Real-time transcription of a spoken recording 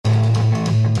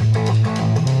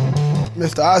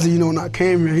Mr. Ozzy, when I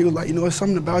came here, he was like, it's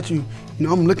something about you.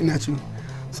 I'm looking at you.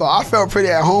 So I felt pretty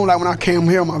at home, like when I came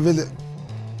here on my visit.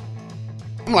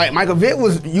 I'm like, Michael Vick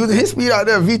was using his speed out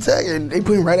there, V-Tech, and they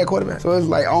put him right at quarterback. So it's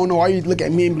like, I don't know why you look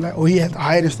at me and be like, oh, he has the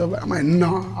height and stuff. I'm like,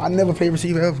 no, I never played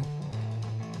receiver ever.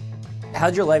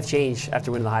 How'd your life change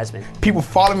after winning the Heisman? People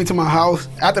followed me to my house.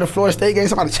 After the Florida State game,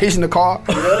 somebody chasing the car.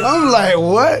 Really? I'm like,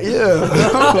 what? Yeah.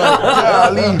 I'm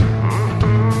like, golly.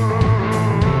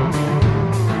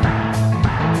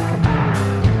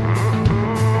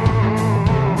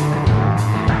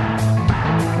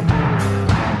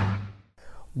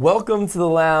 Welcome to the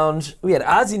lounge. We had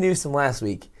Ozzie Newsome last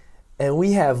week, and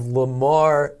we have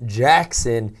Lamar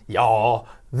Jackson, y'all,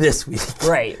 this week.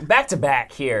 Right, back to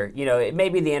back here. It may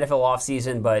be the NFL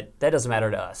offseason, but that doesn't matter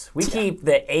to us. We keep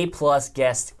the A-plus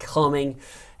guests coming,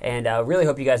 and really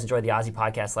hope you guys enjoyed the Ozzie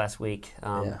podcast last week.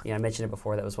 I mentioned it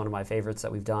before. That was one of my favorites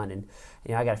that we've done, and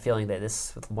I got a feeling that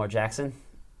this, with Lamar Jackson,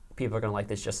 people are going to like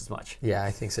this just as much. Yeah,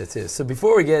 I think so too. So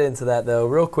before we get into that, though,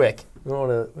 real quick, we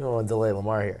don't want to delay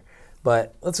Lamar here.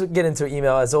 But let's get into an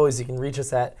email. As always, you can reach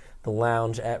us at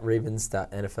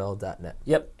thelounge@ravens.nfl.net.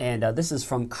 Yep, and this is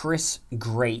from Chris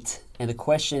Great. And the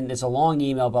question is a long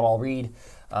email, but I'll read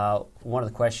one of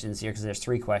the questions here because there's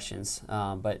 3 questions.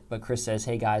 But Chris says,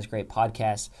 hey guys, great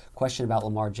podcast. Question about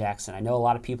Lamar Jackson. I know a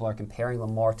lot of people are comparing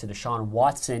Lamar to Deshaun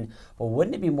Watson, but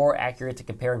wouldn't it be more accurate to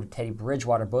compare him to Teddy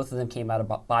Bridgewater? Both of them came out of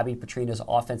Bobby Petrino's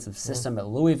offensive system at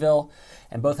Louisville,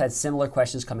 and both had similar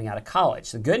questions coming out of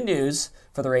college. The good news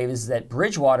for the Ravens is that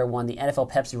Bridgewater won the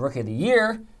NFL Pepsi Rookie of the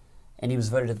Year, and he was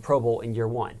voted to the Pro Bowl in year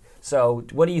 1. So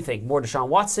what do you think? More Deshaun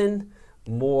Watson?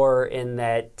 More in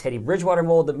that Teddy Bridgewater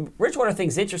mold? The Bridgewater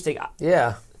thing's interesting.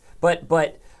 Yeah. But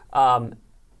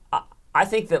I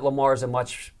think that Lamar is a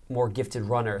much more gifted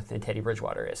runner than Teddy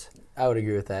Bridgewater is. I would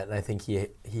agree with that, and I think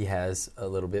he has a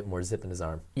little bit more zip in his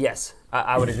arm. Yes,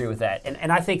 I would agree with that.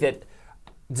 And I think that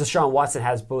Deshaun Watson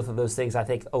has both of those things, I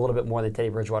think, a little bit more than Teddy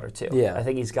Bridgewater, too. Yeah. I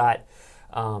think he's got...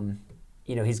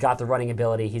 he's got the running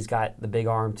ability. He's got the big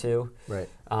arm, too. Right.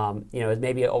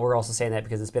 Maybe we're also saying that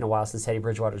because it's been a while since Teddy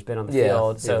Bridgewater's been on the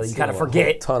field, so you kind of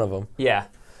forget. A ton of them. Yeah.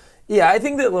 Yeah, I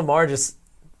think that Lamar just,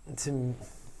 to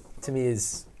me,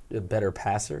 is a better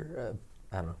passer.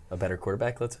 I don't know, a better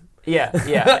quarterback, let's say. Yeah.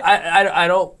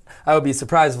 I would be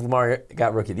surprised if Lamar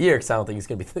got Rookie of the Year because I don't think he's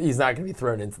not going to be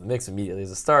thrown into the mix immediately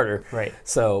as a starter. Right.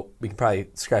 So we can probably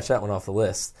scratch that one off the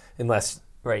list unless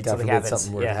God forbid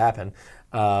something were to happen.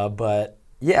 But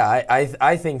yeah,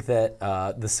 I think that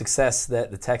the success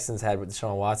that the Texans had with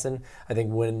Deshaun Watson, I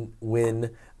think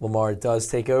when Lamar does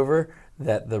take over,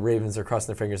 that the Ravens are crossing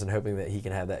their fingers and hoping that he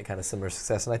can have that kind of similar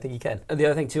success, and I think he can. The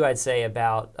other thing, too, I'd say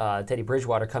about Teddy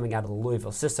Bridgewater coming out of the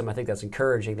Louisville system, I think that's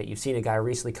encouraging that you've seen a guy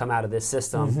recently come out of this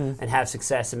system and have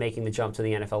success in making the jump to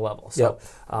the NFL level. So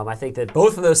I think that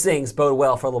both of those things bode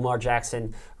well for Lamar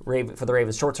Jackson, for the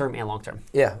Ravens short-term and long-term.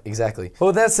 Yeah, exactly. Well,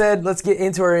 with that said, let's get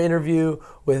into our interview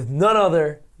with none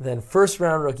other than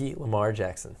first-round rookie Lamar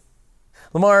Jackson.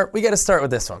 Lamar, we got to start with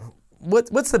this one.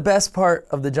 What's the best part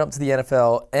of the jump to the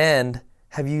NFL, and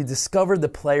have you discovered the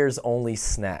players-only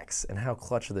snacks, and how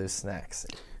clutch are those snacks?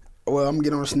 Well, I'm going to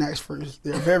get on the snacks first.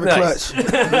 They're very clutch.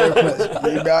 Very clutch.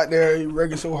 You got there, you're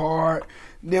working so hard.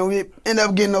 Then we end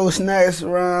up getting those snacks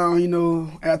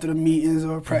around, after the meetings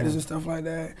or practice and stuff like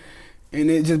that. And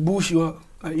it just boosts you up.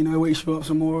 It wakes you up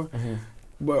some more.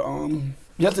 But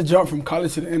just to jump from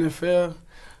college to the NFL,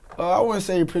 I wouldn't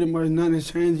say pretty much nothing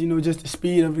has changed, just the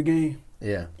speed of the game.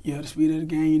 Yeah. Yeah, the speed of the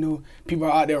game, people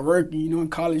are out there working, in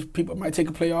college, people might take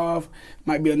a play off,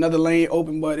 might be another lane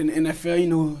open, but in the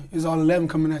NFL, it's all 11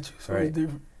 coming at you, so it's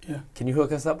different. Yeah. Can you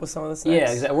hook us up with some of the snacks? Yeah,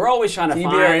 exactly. We're always trying to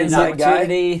find an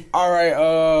opportunity. Guy? All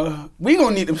right, we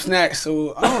gonna need them snacks,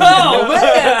 so I don't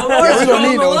man, we gonna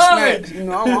need those snacks. I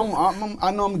know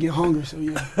I'm gonna get hungry, so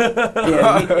yeah.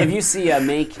 If you see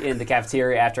Mink in the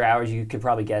cafeteria after hours, you could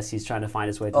probably guess he's trying to find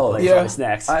his way to the place for the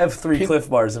snacks. I have 3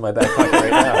 Cliff Bars in my back pocket right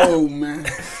now. Oh man,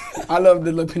 I love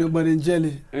the little peanut butter and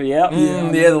jelly. Yep.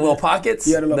 The little pockets.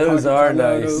 Yeah, the little those pockets. are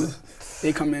nice.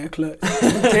 They come in clutch.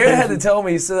 Karen had to tell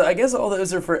me, so I guess all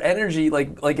those are for energy,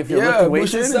 like if you're lifting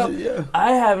weights and stuff. Yeah.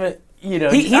 I haven't, I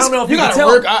don't know if you can gotta tell.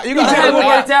 work out. You haven't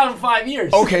gotta worked out in 5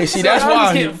 years. Okay, see, so that's why.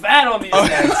 I'm just getting fat on these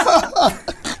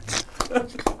snacks.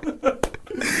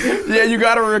 Yeah, you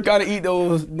gotta work out to eat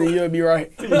those, then you'll be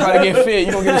right. You gotta get fit.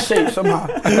 You gonna get in shape somehow.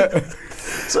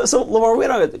 So Lamar, we're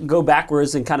going to go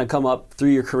backwards and kind of come up through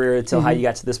your career until how you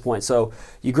got to this point. So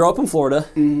you grow up in Florida.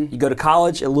 You go to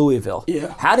college at Louisville.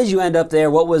 Yeah. How did you end up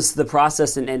there? What was the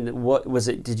process, and what was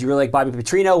it? Did you really like Bobby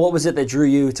Petrino? What was it that drew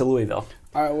you to Louisville?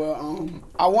 All right, well,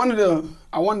 I wanted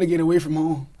to get away from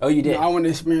home. Oh, you did? I wanted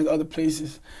to experience other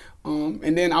places.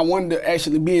 And then I wanted to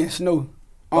actually be in snow.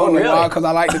 Oh, really? Because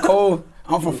I like the cold.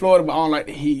 I'm from Florida, but I don't like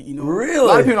the heat, you know. Really? A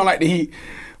lot of people don't like the heat.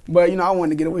 But, you know, I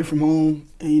wanted to get away from home.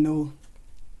 And, you know,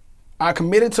 I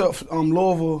committed to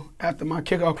Louisville after my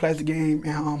kickoff classic game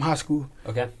in high school.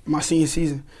 Okay. My senior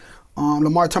season.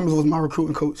 Lamar Thomas was my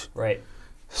recruiting coach. Right.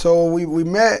 So we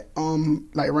met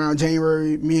like around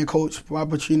January, me and Coach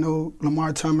Bob Pacino,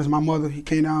 Lamar Thomas, my mother, he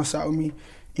came down and sat with me.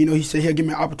 You know, he said he'll give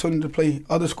me an opportunity to play.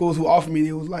 Other schools who offered me,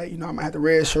 it was like, you know, I'm going to have to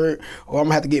red shirt or I'm going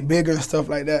to have to get bigger and stuff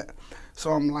like that.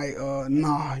 So I'm like,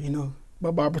 nah, you know.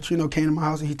 But Bob Pacino came to my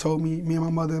house and he told me and my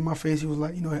mother in my face, he was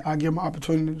like, you know, I'll give him an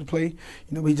opportunity to play. You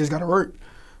know, but he just got to work.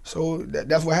 So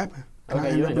that's what happened.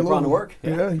 Okay, you ended up going to work.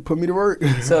 Yeah, he put me to work.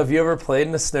 So have you ever played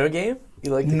in a snow game?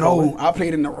 You like the No, cold? I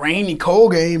played in the rainy,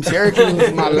 cold game. Syracuse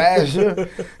was my last year.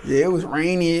 Yeah, it was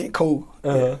rainy and cold.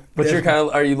 But you're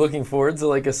are you looking forward to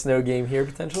like a snow game here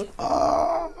potentially?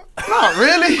 Not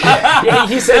really. Yeah,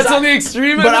 he says That's on the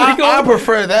extreme end but of the I cold?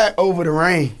 prefer that over the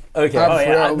rain. Okay. Oh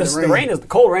yeah, the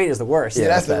cold rain is the worst. Yeah,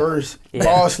 that's the bad. worst. Yeah.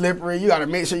 Ball slippery. You got to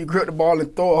make sure you grip the ball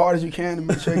and throw it hard as you can to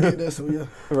make sure you get there. So yeah.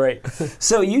 Right.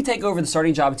 So you take over the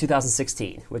starting job in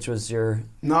 2016, which was your.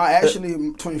 No, actually,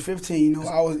 2015. You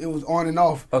know, it was on and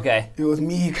off. Okay. It was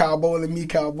me, Kyle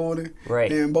Bowling. Right.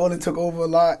 Then Bowling took over a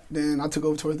lot. Then I took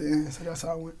over towards the end. So that's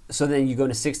how I went. So then you go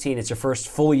to 16. It's your first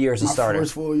full year as a starter. My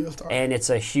first full year starter. And it's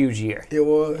a huge year. It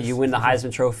was. You win the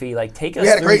Heisman Trophy. Like, take us. We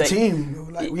had a through great team. You know,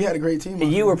 like we had a great team.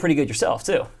 You were pretty good yourself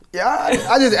too. Yeah,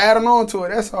 I just added on to it.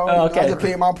 That's all. Oh, okay. I just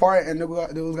played my part, and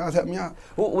those guys helped me out.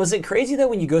 Well, was it crazy though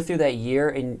when you go through that year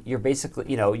and you're basically,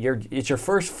 you know, it's your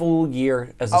first full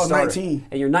year as a starter? I was 19.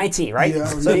 And you're 19, right? Yeah,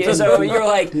 I was so 19. so you're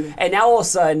like, and now all of a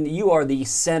sudden you are the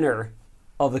center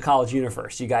of the college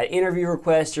universe. You got interview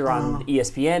requests. You're on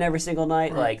ESPN every single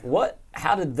night. Right. Like,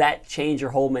 how did that change your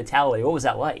whole mentality? What was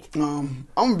that like? I'm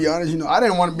gonna be honest. You know, I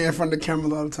didn't want to be in front of the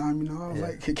cameras all the time. You know, I was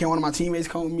like, can one of my teammates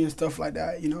come with me and stuff like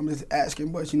that? You know, I'm just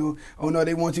asking, but you know, oh no,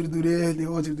 they want you to do this, they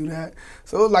want you to do that.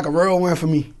 So it was like a real win for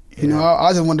me. You know,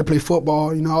 I just wanted to play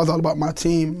football. You know, I was all about my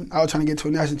team. I was trying to get to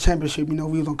a national championship. You know,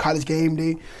 we was on college game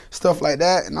day, stuff like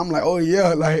that. And I'm like, oh yeah,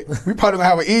 like we probably gonna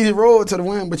have an easy road to the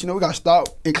win. But you know, we got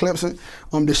stopped in Clemson.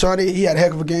 Deshaunte, he had a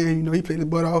heck of a game. You know, he played his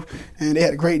butt off, and they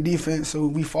had a great defense. So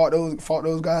we fought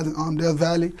those guys in Death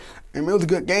Valley, and it was a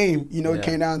good game. You know, it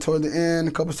came down toward the end.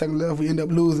 A couple seconds left, we ended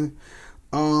up losing.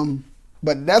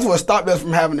 But that's what stopped us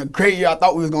from having a great year I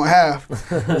thought we was going to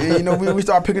have. And, you know, we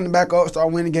started picking it back up,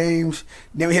 started winning games.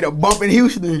 Then we hit a bump in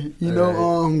Houston. You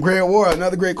know, Grant Ward,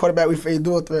 another great quarterback we faced,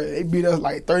 dual threat. They beat us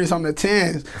like 30-something to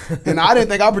 10s. And I didn't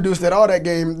think I produced at all that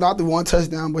game, not the one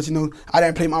touchdown, but, you know, I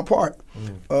didn't play my part.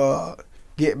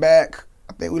 Get back,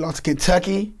 I think we lost to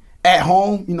Kentucky. At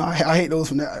home, you know, I hate those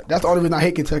from that. That's the only reason I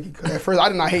hate Kentucky. Cause at first I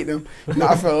did not hate them. You know,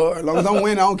 I felt as long as I'm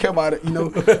winning, I don't care about it. You know,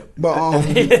 but but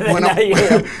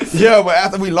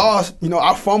after we lost, you know,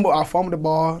 I fumbled the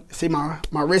ball. See, my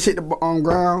wrist hit the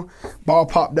ground, ball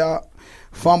popped out,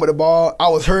 fumbled the ball. I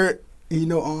was hurt. You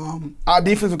know, our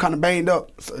defense was kind of banged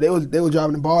up, so they was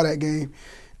driving the ball that game,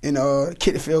 and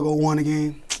kicked the field goal, won the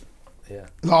game. Yeah.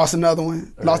 Lost another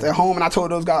one. Lost at home, and I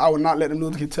told those guys I would not let them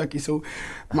lose to Kentucky. So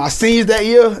my seniors that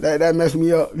year, that messed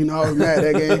me up. You know, I was mad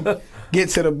that game. Get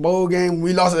to the bowl game.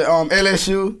 We lost at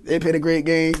LSU. They played a great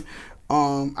game.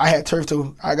 I had turf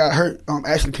toe. I got hurt.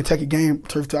 Actually, Kentucky game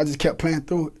turf toe. I just kept playing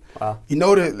through it. Wow. You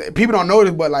know, people don't know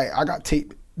this, but like I got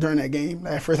taped during that game.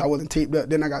 Like, at first I wasn't taped up,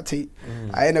 then I got taped.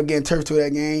 I ended up getting turf toe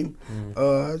that game.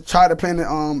 Tried to play in the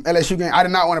LSU game. I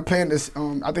did not want to play in this.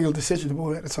 I think it was the Citrus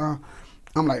Bowl at the time.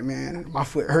 I'm like, man, my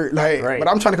foot hurt. Like, but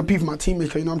I'm trying to compete for my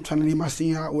teammates because, you know, I'm trying to leave my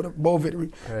senior out with a bowl victory.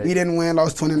 We didn't win,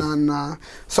 lost 29-9.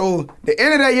 So the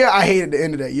end of that year, I hated the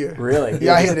end of that year. Really?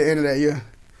 Yeah, I hated the end of that year.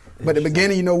 But the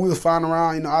beginning, you know, we was flying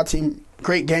around. You know, our team,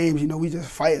 great games. You know, we just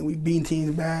fighting. We beating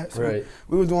teams bad. So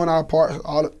we was doing our parts,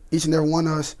 each and every one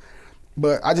of us.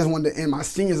 But I just wanted to end my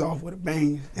seniors off with a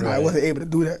bang, and I wasn't able to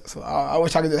do that. So I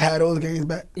wish I could just have those games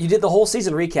back. You did the whole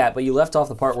season recap, but you left off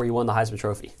the part where you won the Heisman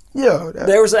Trophy. Yeah,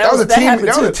 that was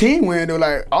a team win. Though,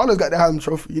 like all of us got the Heisman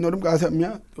Trophy. You know, them guys helped me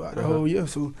out throughout the whole year.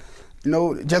 So, you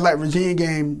know, just like Virginia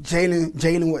game,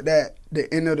 Jalen with that,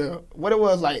 the end of the what it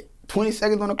was like 20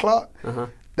 seconds on the clock.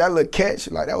 That little catch,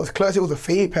 like that was clutch. It was a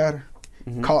fade pattern.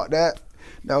 Caught that.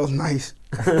 That was nice.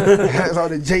 That's all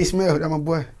the Jay Smith. That my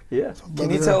boy. Yeah. Can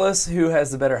you tell us who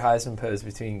has the better Heisman pose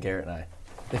between Garrett and I?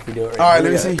 If we do it right. All right,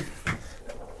 let me see.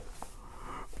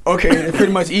 Okay, it's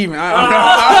pretty much even.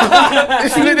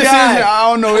 It's split decision. I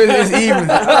don't know. It's even.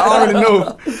 I don't really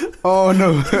know. Oh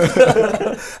no.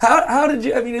 How did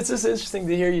you? I mean, it's just interesting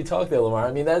to hear you talk there, Lamar.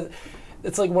 I mean,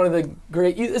 it's like one of the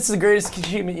it's the greatest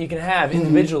achievement you can have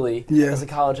individually as a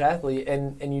college athlete,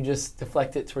 and you just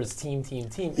deflect it towards team.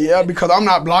 Yeah, because I'm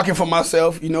not blocking for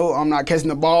myself, I'm not catching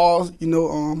the balls,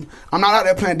 I'm not out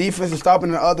there playing defense and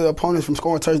stopping the other opponents from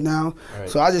scoring touchdowns. Right.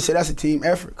 So I just say that's a team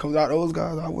effort, because without those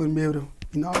guys, I wouldn't be able to,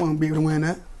 I wouldn't be able to win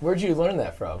that. Where'd you learn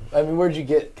that from? I mean, where'd you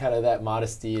get kind of that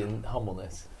modesty and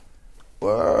humbleness?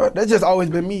 Well, that's just always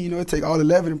been me, it take all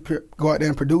 11 to go out there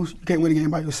and produce. You can't win a game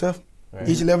by yourself. Right.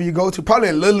 Each level you go to, probably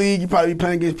in Little League, you probably be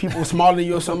playing against people smaller than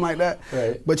you or something like that.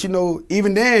 Right. But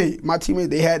even then, my teammates,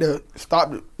 they had to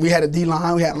stop. We had a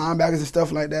D-line, we had linebackers and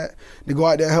stuff like that to go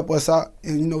out there and help us out.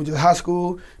 And, just high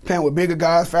school, playing with bigger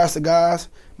guys, faster guys.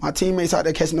 My teammates out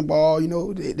there catching the ball,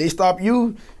 they stop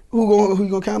you. Who you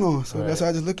gonna count on? So that's how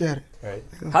I just look at it. Right.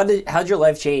 How'd your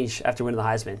life change after winning the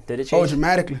Heisman? Did it change? Oh,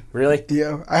 dramatically. Really?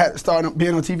 Yeah. I had to start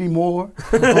being on TV more.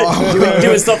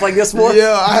 doing stuff like this more?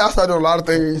 Yeah, I started doing a lot of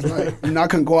things. Like, I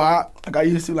couldn't go out like I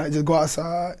used to, just go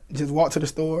outside, just walk to the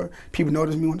store. People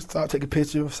noticed me, want to start taking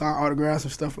pictures, sign autographs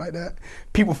and stuff like that.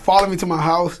 People follow me to my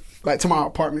house, to my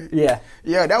apartment. Yeah.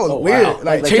 Yeah, that was weird.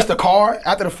 Wow. Chase the car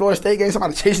after the Florida State game,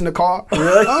 somebody chasing the car.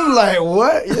 Really? I'm like,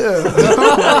 what? Yeah.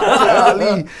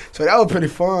 So that was pretty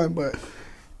fun, but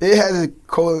it has the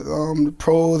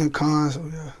pros and cons.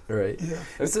 So yeah. Right.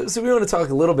 Yeah. So we want to talk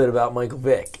a little bit about Michael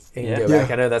Vick and go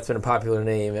back. I know that's been a popular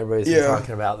name. Everybody's been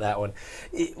talking about that one.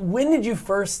 When did you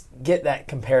first get that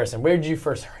comparison? Where did you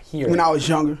first hear it? When I was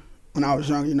younger. I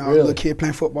was a little kid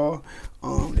playing football.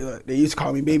 They used to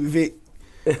call me Baby Vick.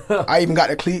 I even got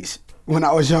the cleats when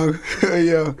I was younger.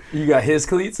 Yeah. You got his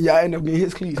cleats? Yeah, I ended up getting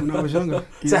his cleats when I was younger.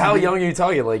 So how young are you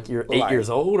talking? Like you're 8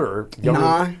 years old or younger?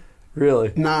 9.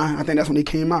 Really? 9. I think that's when they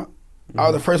came out. I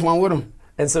was the first one with them.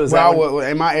 And so is that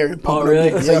in my area? Oh,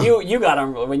 really? Yeah. So you got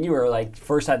them when you were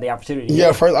first had the opportunity.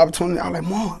 Yeah, first opportunity. I was like,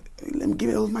 Mom, let me give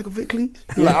you those Michael Vick cleats.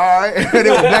 All right. They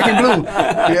were black and blue.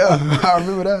 Yeah, I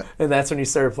remember that. And that's when you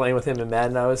started playing with him in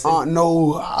Madden, I was saying?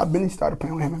 No, I've been started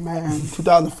playing with him in Madden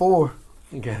 2004.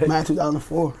 Okay. Madden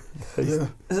 2004.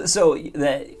 Yeah. So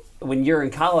when you're in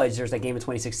college, there's that game in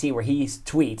 2016 where he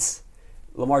tweets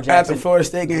Lamar Jackson. At the Florida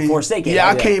State game. Yeah,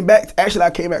 I came back. Actually,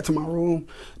 I came back to my room.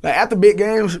 After big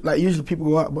games, usually people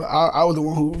go out, but I was the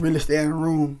one who really stayed in the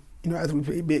room, after we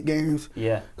played big games.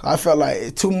 Yeah. I felt like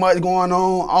it's too much going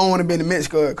on. I don't want to be in the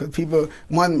midst of it, because people,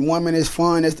 one minute is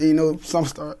fun, some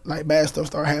bad stuff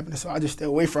start happening, so I just stay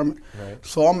away from it. Right.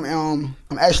 So I'm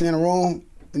actually in the room.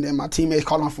 And then my teammates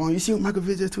call on my phone. You see what Michael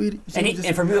Vick just tweeted?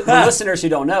 And for the listeners who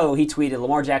don't know, he tweeted,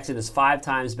 Lamar Jackson is 5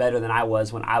 times better than I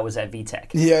was when I was at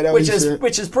VTech. Yeah, that which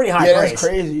is pretty high praise. That's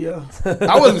crazy. Yeah,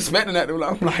 I wasn't expecting that. I'm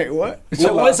like, what?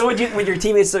 So when your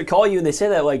teammates call you and they say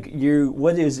that, what are you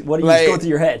going through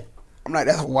your head? I'm like,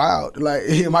 that's wild.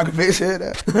 Michael Vick said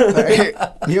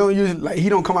that. He don't usually he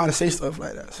don't come out and say stuff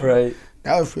like that. So right.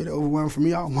 That was pretty overwhelming for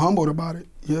me. I'm humbled about it.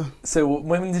 Yeah. So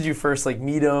when did you first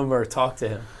meet him or talk to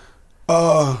him?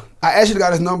 I actually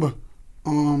got his number.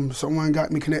 Someone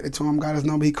got me connected to him, got his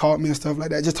number. He called me and stuff like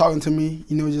that, just talking to me,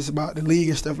 just about the league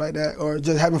and stuff like that, or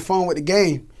just having fun with the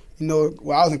game. I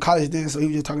was in college then, so he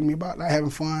was just talking to me about having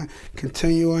fun,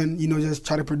 continuing, just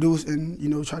try to produce and,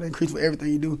 try to increase with everything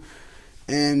you do.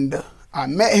 And I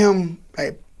met him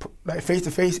face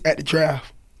to face at the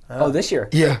draft. Oh, this year?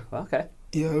 Yeah. Okay.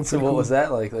 Yeah, it was so what cool. was that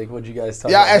like? What did you guys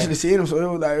talk about? Yeah, I that? actually seen him, so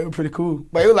it was pretty cool.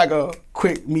 But it was a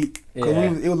quick meet.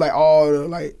 It was all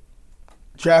the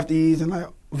draftees and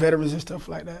veterans and stuff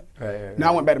like that. Right.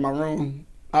 Now I went back to my room.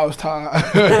 I was tired.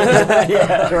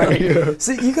 Yeah, right. Yeah.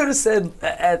 So you could have said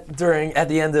at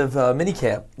the end of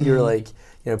minicamp, you were like,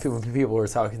 people were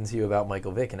talking to you about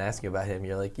Michael Vick and asking about him.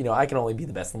 You're like, I can only be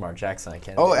the best Lamar Jackson I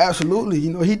can. Oh, absolutely.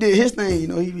 He did his thing.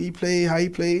 He played how he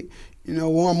played.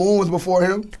 Warren Moon was before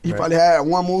him. He probably had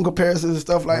Warren Moon comparisons and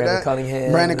stuff like that.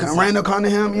 Randall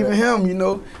Cunningham, even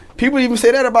him, People even say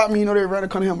that about me, they Randall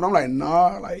Cunningham, but I'm like,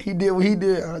 nah, he did what he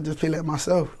did. I just play like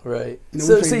myself. Right.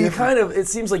 So you it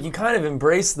seems like you kind of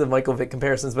embrace the Michael Vick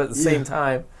comparisons, but at the same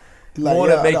time, you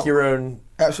want to make your own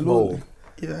absolutely. mold.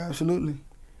 Yeah, absolutely.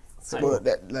 But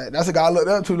that's a guy I looked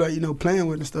up to, playing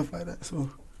with and stuff like that.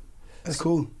 So that's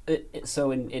cool. So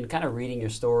in kind of reading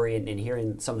your story and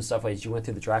hearing some of the stuff as you went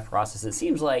through the draft process, it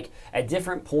seems like at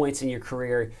different points in your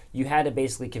career, you had to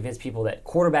basically convince people that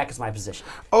quarterback is my position.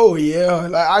 Oh, yeah.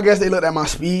 I guess they looked at my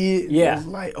speed. Yeah. It was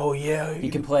like, oh, yeah.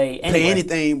 You can play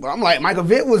anything. But I'm like, Michael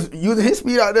Vick was using his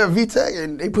speed out there at VTech,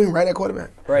 and they put him right at quarterback.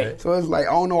 Right. So it's like,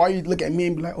 I don't know why you look at me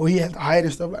and be like, oh, he has the height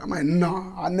and stuff. I'm like,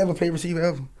 no, I never played receiver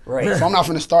ever. Right. So I'm not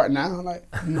going to start now.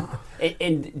 No.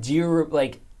 And do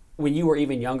you, when you were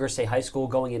even younger, say high school,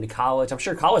 going into college? I'm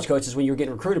sure college coaches, when you were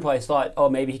getting recruited, probably thought, oh,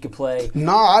 maybe he could play.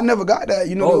 No, I never got that.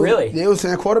 You know, really? They was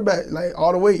saying quarterback, like,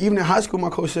 all the way. Even in high school, my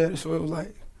coach said it, so it was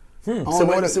like.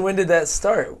 So when did that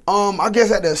start? I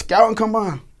guess at the scouting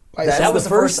combine. Like, that was the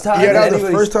first time? Yeah, that was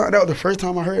the first time. That was the first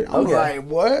time I heard it. I'm like,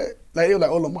 what? Like, they were like,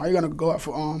 oh, Lamar, you're going to go out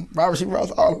for wide receiver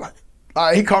routes? I was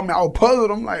like, he called me, I was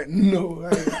puzzled. I'm like, no.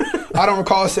 I don't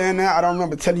recall saying that. I don't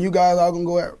remember telling you guys I was going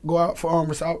to go out for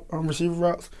receiver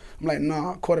routes. I'm like,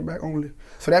 nah, quarterback only.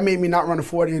 So that made me not run the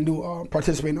 40 and do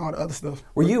participate in all the other stuff.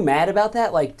 Were you mad about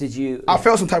that? Like, did you? I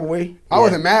felt some type of way. I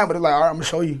wasn't mad, but it's like, all right, I'm going to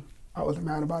show you. I wasn't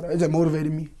mad about it. It just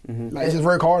motivated me. Like, it's just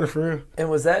work harder for real. And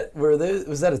was that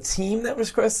a team that was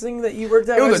requesting that you worked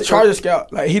at? It was a Charger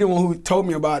scout. Like, he the one who told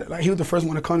me about it. Like, he was the first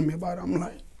one to come to me about it. I'm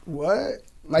like, what?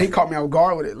 Like, he caught me off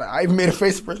guard with it. Like, I even made a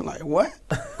face expression like, what?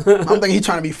 I'm thinking he's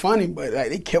trying to be funny, but like,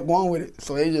 they kept going with it.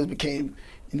 So it just became,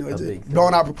 it's just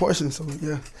blown out proportions. So,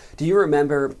 yeah. Do you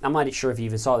remember, I'm not sure if you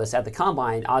even saw this, at the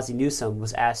Combine, Ozzie Newsome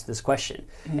was asked this question.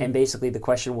 And basically the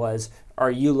question was,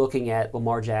 are you looking at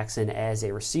Lamar Jackson as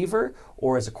a receiver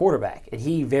or as a quarterback? And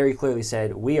he very clearly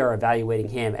said, we are evaluating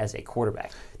him as a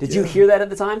quarterback. Did you hear that at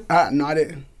the time? No, I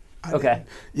didn't. Okay.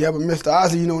 Yeah, but Mr.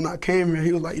 Ozzie, when I came here,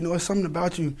 he was like, it's something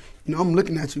about you. I'm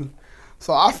looking at you.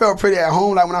 So I felt pretty at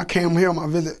home, like when I came here on my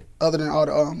visit, other than all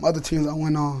the other teams I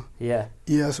went on. Yeah.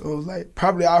 Yeah, so it was like,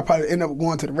 I'll probably end up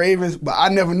going to the Ravens, but I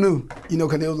never knew,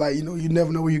 because it was like, you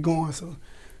never know where you're going, so.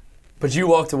 But you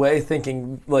walked away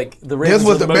thinking, like, the Ravens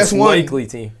was the most likely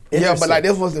team. Yeah, but, like,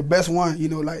 this was the best one,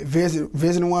 like,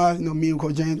 visiting-wise, me and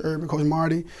Coach James Urban, Coach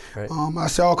Marty. Right. I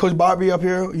saw Coach Bobby up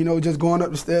here, just going up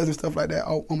the stairs and stuff like that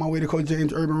on my way to Coach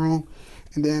James Urban room.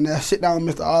 And then that sit down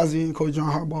with Mr. Ozzie and Coach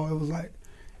John Harbaugh, it was like,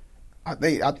 I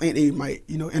think they might,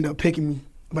 end up picking me,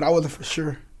 but I wasn't for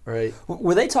sure. Right.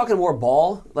 Were they talking more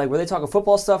ball? Like, were they talking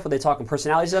football stuff? Were they talking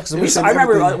personality stuff? Because I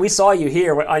remember we saw you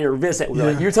here on your visit. We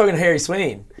were like, you were talking to Harry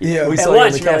Swain. Yeah. We saw you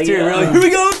in the cafeteria. We were like, here we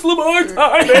go, it's Lamar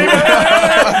time.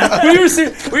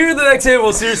 we were at the next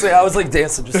table. Seriously, I was like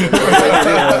dancing. Just like,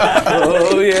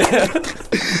 oh, yeah.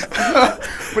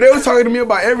 But they were talking to me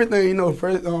about everything,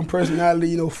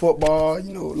 personality, football,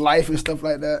 life and stuff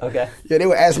like that. Okay. Yeah, they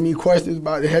were asking me questions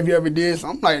about, have you ever did? So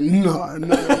I'm like, no.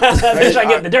 They're trying to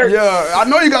get in the dirt. Yeah, I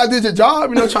know you guys did your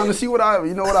job, trying to see what I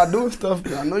do and stuff.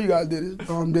 I know you guys did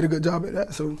a good job at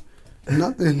that, so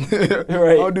nothing.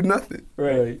 Right. I'll do nothing.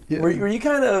 Right. Yeah. Were you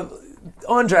kind of,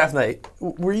 on draft night,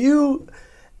 were you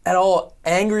at all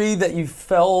angry that you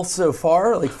fell so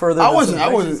far, like further? I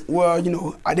wasn't.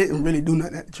 Well, I didn't really do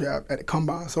nothing at the draft, at the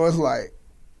combine, so it's like.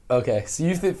 Okay, so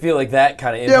you feel like that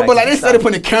kind of impacted. Yeah, but like they started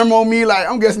putting the camera on me, like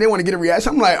I'm guessing they want to get a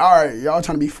reaction. I'm like, all right, y'all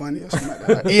trying to be funny or something like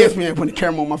that. Like, ESPN putting the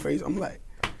camera on my face. I'm like,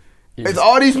 it's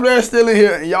all these players still in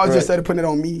here, and y'all just started putting it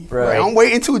on me. Right. Like, I'm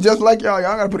waiting too, just like y'all.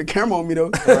 Y'all got to put a camera on me though.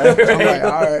 Right. So I'm like,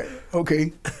 all right,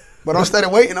 okay. But I'm started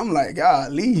waiting. I'm like,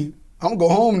 God, leave. I'm gonna go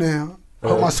home now. I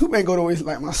hope my suit ain't go to waste.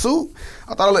 Like my suit,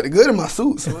 I thought I looked good in my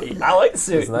suit. So I like the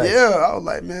suit. Nice. Yeah, I was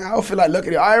like, man, I would feel like Lucky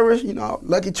the Irish,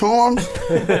 Lucky Charms,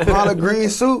 all the green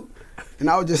suit. And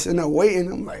I was just sitting there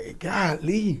waiting. I'm like, God,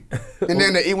 leave. And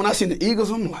then when I seen the Eagles,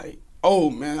 I'm like,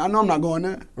 oh, man, I know I'm not going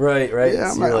there. Right.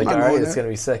 Yeah, so you're like, all right, it's going to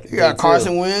be second. You got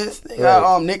Carson Wentz. They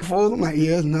got Nick Foles. I'm like,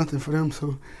 yeah, it's nothing for them.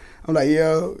 So I'm like,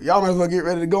 yeah, y'all might as well get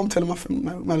ready to go. I'm telling my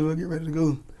family, might as well get ready to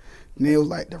go. And they was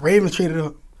like, the Ravens traded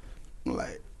up. I'm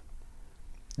like,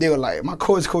 they were like, my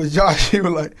Coach Josh, he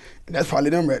was like, that's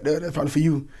probably them right there. That's probably for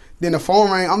you. Then the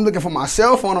phone rang. I'm looking for my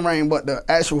cell phone to ring, but the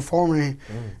actual phone rang.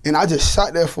 And I just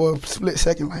sat there for a split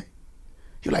second like,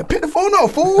 he was like, pick the phone up,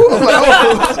 fool. I'm like,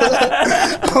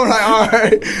 oh. I'm like, all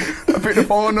right. I picked the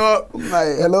phone up. I'm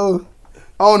like, hello.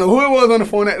 I don't know who it was on the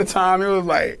phone at the time. It was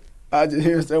like, I just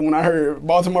hear stuff. When I heard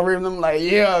Baltimore Ravens, I'm like,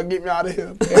 yeah, get me out of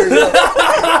here.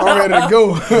 I'm ready to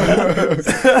go.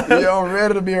 Yeah, I'm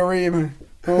ready to be a Raven.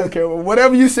 Okay, well,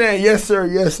 whatever you saying, yes sir.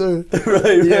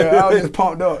 Right. Yeah, I was just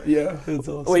pumped up. Yeah, that's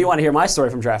awesome. Well, you want to hear my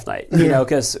story from draft night,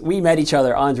 because we met each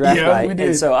other on draft night, we did.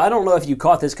 And so I don't know if you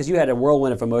caught this because you had a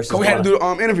whirlwind of emotions. We had to do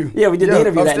the interview. Yeah, we did the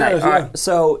interview that night. Yeah. All right,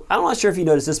 so I'm not sure if you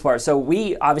noticed this part. So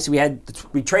we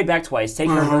trade back twice, take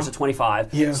Hurst at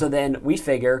 25. Yeah. So then we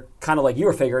figure, kind of like you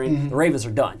were figuring, the Ravens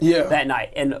are done. That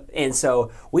night, and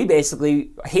so we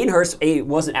basically Hayden Hurst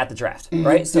wasn't at the draft,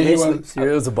 right? So basically,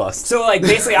 it was a bust. So like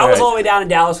basically, I was all the way down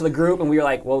in Dallas with a group, and we were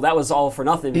like, well, that was all for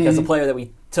nothing because the player that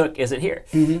we took isn't here.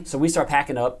 So we start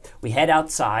packing up. We head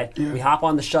outside. We hop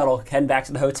on the shuttle, heading back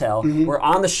to the hotel. We're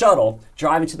on the shuttle,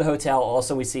 driving to the hotel.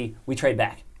 Also, we trade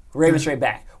back. Ravens trade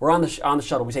back. We're on the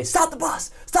shuttle. We say, stop the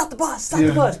bus. stop the bus,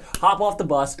 hop off the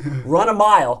bus, run a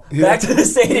mile back to the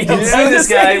stadium. You see this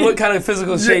guy, what kind of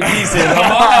physical shape he's in. A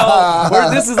mile, where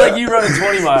this is like you running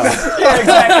 20 miles. Yeah,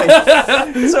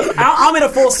 exactly. So I'm in a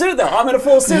full suit, though. I'm in a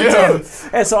full suit, too.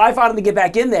 And so I finally get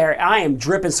back in there, and I am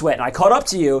dripping sweat. And I caught up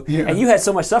to you, and you had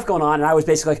so much stuff going on, and I was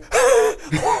basically like,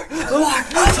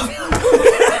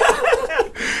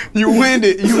 You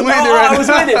winded. I was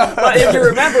winded. But if you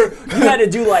remember,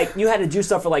 you had to do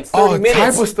stuff for like 30 minutes.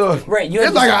 Type of stuff. Right.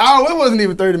 It's like an hour. It wasn't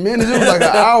even 30 minutes. It was like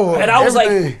an hour. And I was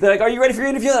like, they're like, are you ready for your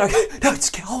interview? They're like, no,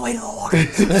 just get all the way to the walk.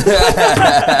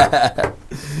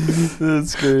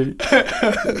 That's great.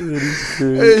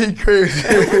 Hey, crazy.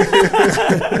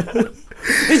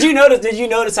 Did you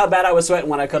notice how bad I was sweating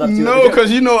when I cut up to you? No,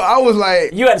 because I was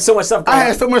like, you had so much stuff going on. I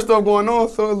had so much stuff going on,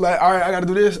 so it was like, all right, I got to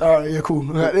do this. All right, yeah, cool.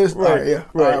 I got this. All right, yeah.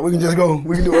 All right, we can just go.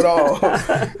 We can do it all.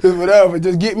 Just whatever.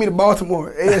 Just get me to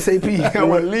Baltimore ASAP. I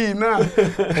want to leave now.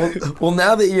 Well,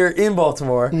 now that you're in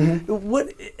Baltimore,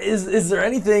 what is there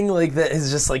anything like that has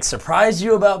just like surprised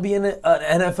you about being an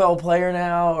NFL player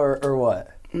now, or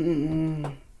what?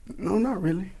 No, not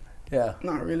really. Yeah.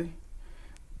 Not really.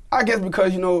 I guess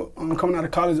because, coming out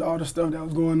of college, all the stuff that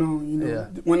was going on,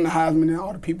 winning the Heisman and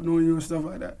all the people knowing you and stuff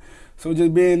like that. So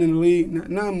just being in the league,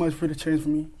 not much for the change for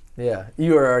me. Yeah,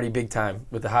 you were already big time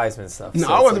with the Heisman stuff. No,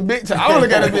 so I wasn't big time. I don't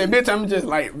look at it as big time. Just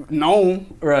like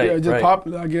known. Right. Yeah, just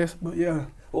popular, I guess. But yeah.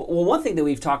 Well, one thing that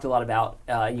we've talked a lot about,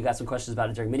 you got some questions about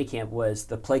it during minicamp, was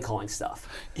the play calling stuff.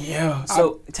 Yeah.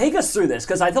 So take us through this,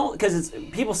 because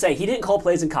people say he didn't call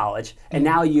plays in college, and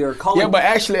now you're calling. Yeah, but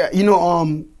actually,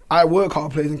 I would call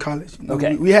plays in college.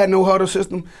 Okay. We had no huddle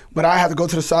system, but I had to go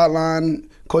to the sideline,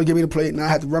 coach give me the play, and I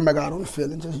had to run back out on the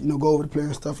field and just, go over the play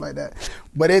and stuff like that.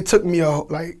 But it took me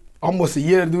almost a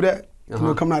year to do that.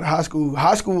 Coming out of high school.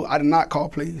 High school, I did not call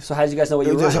plays. So how did you guys know what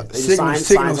you were running? Signals.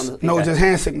 Just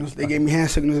hand signals. They gave me hand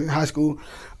signals in high school.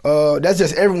 That's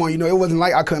just everyone. It wasn't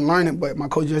like I couldn't learn it, but my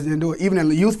coach just didn't do it. Even in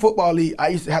the youth football league, I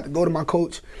used to have to go to my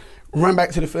coach, run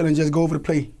back to the field and just go over the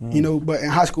play, But in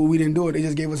high school, we didn't do it. They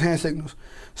just gave us hand signals.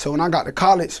 So when I got to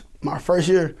college, my first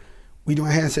year, we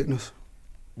doing hand signals.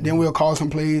 Then we'll call some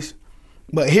plays.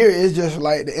 But here it's just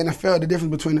like the NFL, the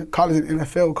difference between the college and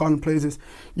NFL calling plays is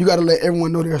you got to let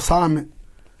everyone know their assignment.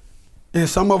 And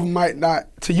some of them might not,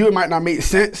 to you it might not make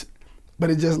sense, but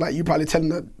it's just like you probably telling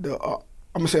the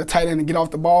I'm going to say a tight end to get off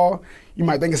the ball. You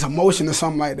might think it's a motion or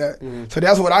something like that. So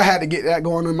that's what I had to get that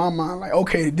going in my mind. Like,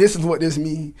 okay, this is what this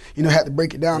means. Had to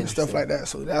break it down and stuff like that.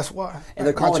 So that's why. And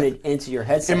they're calling it into your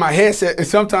headset. In my headset. And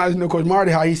sometimes, Coach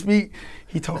Marty, how he speak,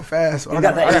 he talk fast. So he's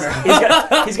got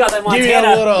that Montana. Give me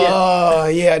a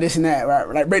little, this and that, right?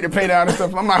 Like break the play down and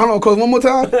stuff. I'm like, hold on, Coach, one more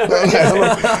time.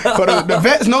 Because the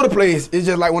vets know the plays. It's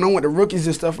just like when I'm with the rookies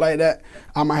and stuff like that,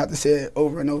 I might have to say it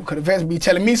over and over. Because the vets be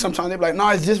telling me sometimes, they be like, no,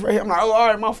 it's just right here. I'm like, oh, all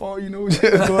right, my fault, just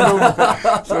going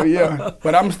over. So, yeah.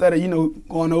 But I'm instead of,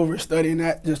 going over, studying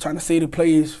that, just trying to see the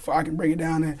plays so I can break it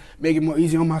down and make it more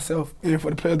easy on myself and for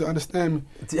the players to understand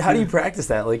me. How do you practice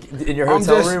that? Like in your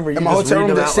hotel room? Or you in my hotel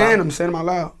room, just saying them out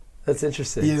loud. That's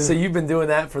interesting. Yeah. So you've been doing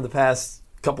that for the past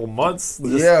couple months?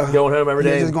 Just going home every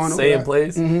day and saying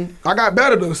plays? Mm-hmm. I got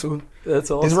better though, so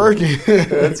that's awesome. It's working.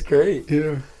 That's great.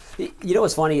 Yeah.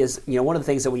 What's funny is, one of the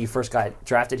things that when you first got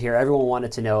drafted here, everyone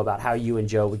wanted to know about how you and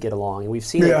Joe would get along. And we've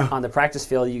seen it on the practice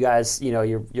field. You guys,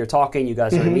 you're talking, you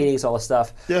guys are in meetings, all this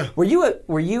stuff. Yeah. Were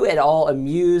you at all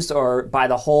amused or by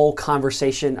the whole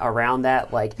conversation around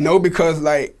that? Like, no, because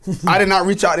I did not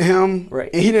reach out to him,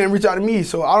 right, and he didn't reach out to me.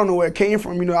 So I don't know where it came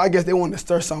from. I guess they wanted to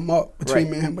stir something up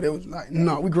between me and him, but it was like,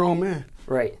 no, we grown men.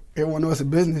 Right. Everyone knows it's a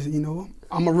business.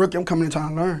 I'm a rookie. I'm coming in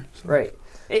trying to learn. So. Right.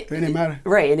 It didn't matter.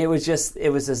 Right, and it was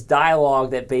this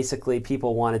dialogue that basically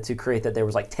people wanted to create, that there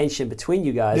was tension between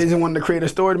you guys. They just wanted to create a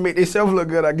story to make themselves look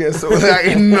good, I guess. So no,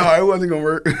 it wasn't going to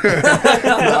work. No,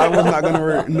 it was not going to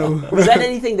work, no. Was that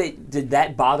anything did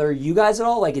that bother you guys at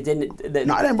all? Like it didn't?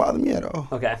 No, it didn't bother me at all.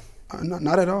 Okay.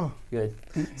 Not at all. Good.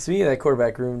 Speaking of that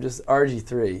quarterback room, just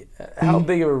RG3, how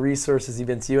big of a resource has he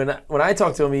been to you? And when I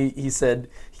talked to him, he said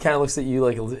he kind of looks at you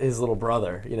like his little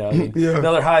brother.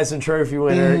 Another Heisman Trophy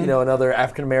winner, another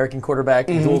African-American quarterback,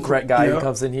 dual threat guy who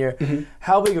comes in here.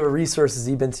 How big of a resource has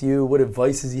he been to you? What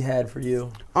advice has he had for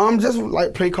you? Just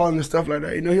like play calling and stuff like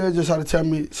that. He'll just try to tell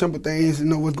me simple things,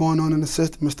 what's going on in the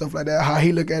system and stuff like that, how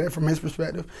he look at it from his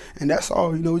perspective. And that's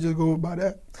all, we just go by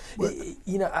that. But,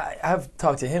 I've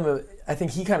talked to him. I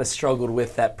think he kind of struggled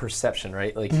with that perception,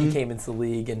 right? Like he came into the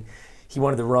league and he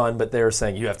wanted to run, but they were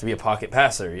saying you have to be a pocket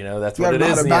passer. That's what it is.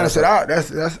 You got to balance it out.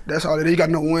 That's all it is. You got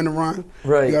to know when to run.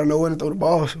 Right. You got to know when to throw the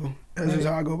ball. So that's just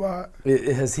how I go by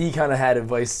it. Has he kind of had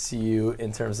advice to you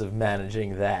in terms of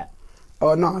managing that?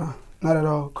 Oh, no. Not at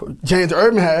all. James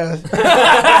Urban has.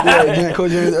 Yeah,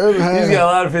 Coach James Urban has. He's got a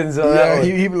lot of opinions on that one.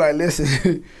 He be like,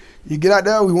 listen, you get out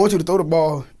there, we want you to throw the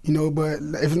ball, you know, but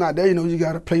if it's not there, you know, you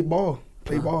got to play ball.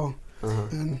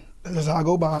 And that's how I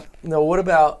go by it. No, what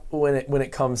about when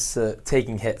it comes to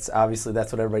taking hits? Obviously,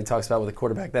 that's what everybody talks about with a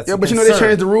quarterback. That's but you know, they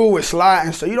changed the rule with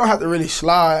sliding, so you don't have to really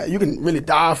slide. You can really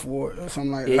dive for it or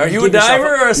something like that. Are you a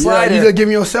diver or a slider? You just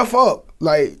giving yourself up.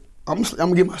 Like, I'm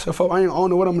gonna give myself up. I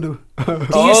don't know what I'm gonna do.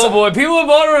 Boy, people in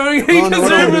Baltimore.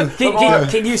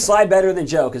 Can you slide better than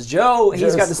Joe? Because Joe,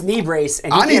 he's got this knee brace,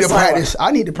 and I need to practice.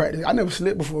 I never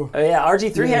slipped before. Oh yeah,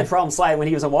 RG3 had problems sliding when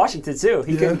he was in Washington too.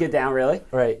 He couldn't get down really.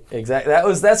 Right, exactly.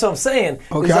 That's what I'm saying.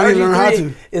 Okay, I need to learn how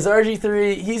to. Is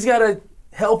RG3? He's got to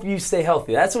help you stay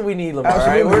healthy. That's what we need, Lamar.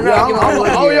 Absolutely. Right? We're not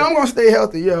I'm gonna stay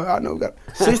healthy. Yeah, I know. We got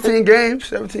 16 games,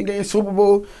 17 games, Super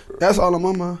Bowl. That's all I'm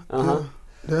on my. Yeah.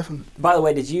 Definitely. By the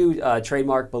way, did you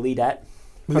trademark believe that?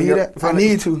 Believe that? I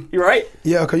need to. You're right.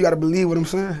 Yeah, because you got to believe what I'm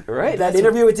saying. Right. That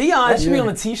interview with Dion. That should be on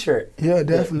a T-shirt. Yeah,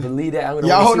 definitely. Believe that. I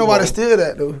hope nobody steal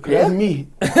that, though, because that's me.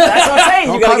 That's what I'm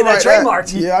saying. You got to get that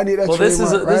trademarked. Yeah, I need that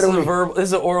trademark. This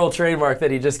is an oral trademark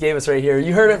that he just gave us right here.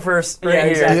 You heard it first right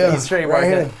here. Exactly. Yeah, he's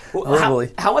trademarked it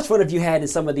verbally. How much fun have you had in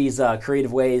some of these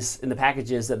creative ways in the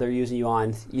packages that they're using you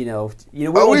on? We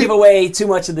won't give away too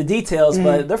much of the details,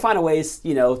 but they're finding ways,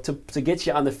 to get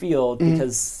you on the field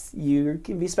because you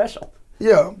can be special.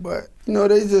 Yeah, but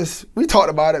we talked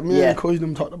about it, man. Yeah. Coach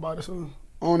them talked about it, so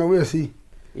I don't know. We'll see.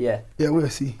 Yeah, we'll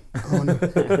see. I don't know.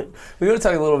 We want to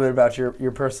talk a little bit about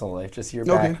your personal life, just your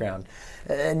background,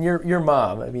 and your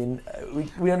mom. I mean,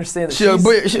 we understand that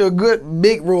she's a good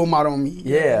big role model on me.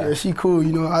 Yeah, she cool.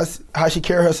 How she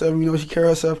carry herself. She carry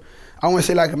herself. I wouldn't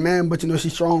say like a man, but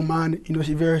she's strong minded. She's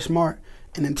very smart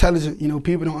and intelligent.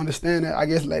 People don't understand that. I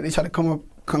guess like they try to come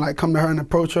to her and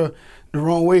approach her the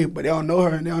wrong way, but they don't know her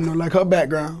and they don't know like her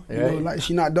background. Like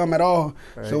she's not dumb at all.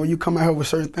 Right. So when you come at her with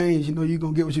certain things, you're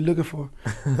gonna get what you're looking for.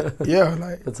 Yeah,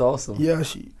 like that's awesome. Yeah,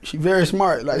 she very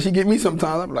smart. Like she get me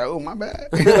sometimes. I'm like, oh my bad.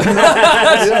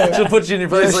 She'll put you in your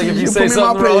place if you say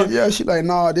something wrong. Yeah, she like,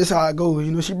 nah, this how it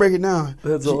goes. She break it down.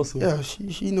 That's awesome. Yeah,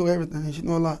 she know everything. She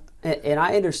know a lot. And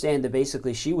I understand that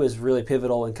basically she was really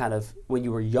pivotal in kind of when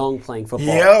you were young playing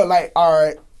football. Yeah, like all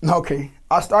right, okay.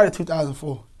 I started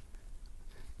 2004,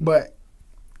 but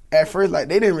at first, like,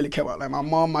 they didn't really care about, like, my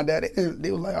mom, my dad, they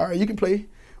was like, all right, you can play.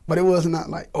 But it was not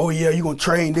like, oh, yeah, you going to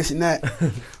train this and that.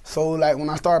 So, like, when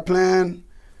I started playing,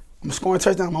 I'm scoring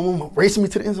touchdowns, my mom racing me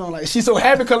to the end zone. Like, she's so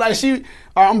happy because, like,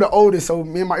 I'm the oldest. So, it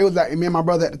was like me and my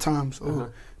brother at the time.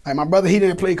 So, like, my brother, he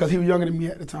didn't play because he was younger than me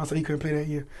at the time, so he couldn't play that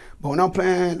year. But when I'm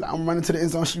playing, like, I'm running to the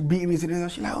end zone, she beat me to the end zone.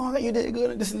 She's like, oh, you did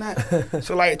good and this and that.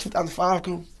 So, like, 2005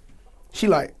 come, she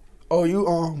like, oh, you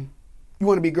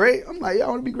want to be great? I'm like, yeah, I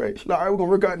want to be great. She's like, all right, we're going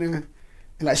to work out there.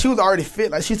 And, like, she was already fit.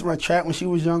 Like, she used to run track when she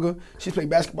was younger. She used to play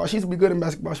basketball. She used to be good in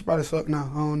basketball. She probably suck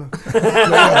now. I don't know.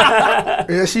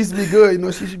 Yeah, she used to be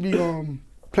good. She should be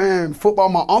playing football.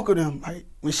 My uncle them, like,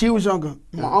 when she was younger,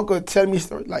 my uncle tell me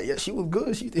stories. Like, yeah, she was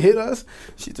good. She used to hit us.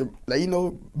 She used to, like,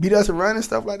 beat us around and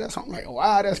stuff like that. So I'm like,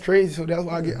 wow, that's crazy. So that's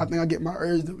why I think I get my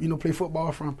urge to, play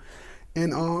football from.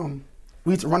 And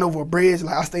we used to run over a bridge.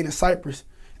 Like, I stayed in Cyprus.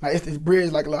 Like, it's this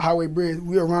bridge, like a little highway bridge.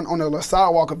 We'll run on the little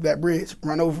sidewalk of that bridge,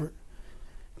 run over it,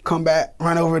 come back,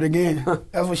 run over it again.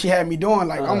 That's what she had me doing.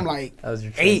 Like, I'm like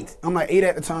 8. I'm like 8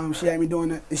 at the time. She had me doing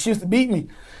that. And she used to beat me.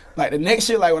 Like, the next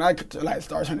year, like, when I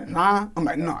start turning 9, I'm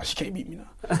like, nah, she can't beat me now.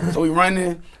 So we run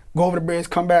in, go over the bridge,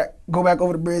 come back, go back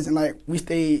over the bridge, and, like, we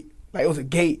stayed, like, it was a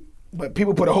gate. But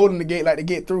people put a hole in the gate, like, to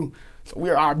get through. So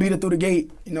I beat her through the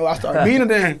gate. I started beating her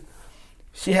then.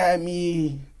 She had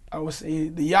me... I would say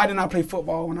the year I did not play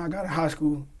football when I got in high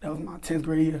school, that was my 10th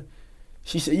grade year.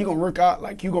 She said, you're going to work out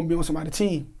like you're going to be on somebody's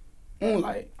team. I'm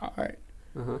like, all right.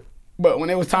 But when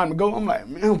it was time to go, I'm like,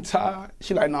 man, I'm tired.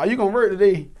 She like, nah, you're going to work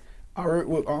today. I work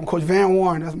with Coach Van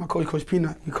Warren. That's my coach, Coach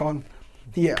Peanut, we call him.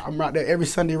 Yeah, I'm out there every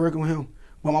Sunday working with him.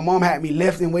 But my mom had me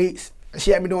lifting weights.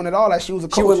 She had me doing it all like she was a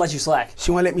coach. She wouldn't let you slack.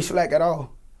 She wouldn't let me slack at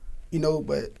all.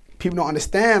 But people don't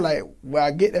understand, like, where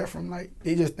I get that from. Like,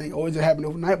 they just think, oh, it just happened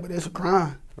overnight, but it's a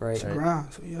grind. Right. It's a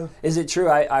grind, so yeah. Is it true?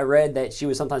 I read that she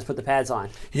would sometimes put the pads on.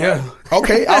 Yeah.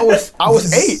 Okay, I was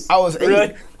 8. I was 8.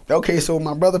 Really? Okay, so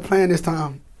my brother playing this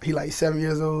time, he like 7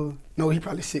 years old. No, he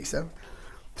probably 6, 7.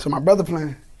 So my brother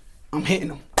playing, I'm hitting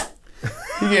him.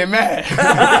 He getting mad.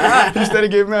 He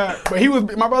started getting mad.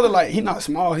 But my brother, like, he not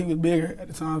small, he was bigger at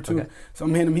the time too. Okay. So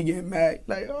I'm hitting him, he getting mad.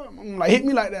 Like, oh, I'm like, hit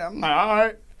me like that. I'm like, all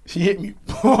right. She hit me.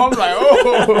 I'm like,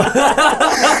 oh.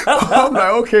 I'm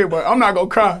like, okay, but I'm not going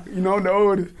to cry. The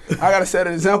oldest. I got to set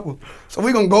an example. So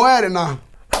we going to go at it now.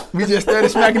 We just started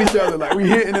smacking each other. Like, we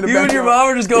hitting in the back. You and your mom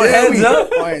were just going heads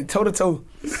up? Toe to toe.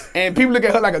 And people look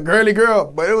at her like a girly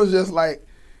girl, but it was just like,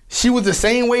 she was the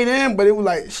same way then, but it was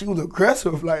like, she was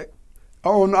aggressive. Like,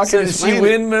 oh no, I can't explain. So she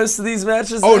win most of these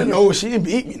matches? Oh no, she didn't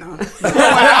beat me now.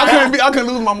 I couldn't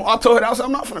lose my mom. I told her, I said,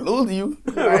 I'm not finna lose to you.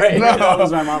 Right. No,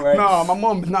 my mom, right? No, my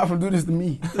mom is not finna do this to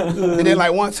me. And then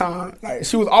like one time, like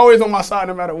she was always on my side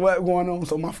no matter what going on.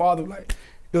 So my father, like,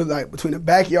 it was like between the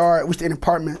backyard, we stayed in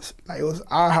apartments. Like it was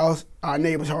our house, our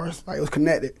neighbor's house. Like it was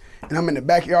connected. And I'm in the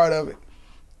backyard of it.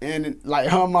 And like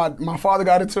her and my father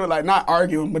got into it, like not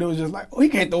arguing, but it was just like, oh, he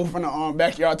can't throw from the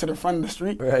backyard to the front of the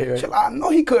street. Right. She like, I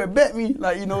know he could bet me,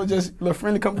 like, you know, just a little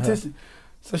friendly competition.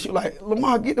 So she was like,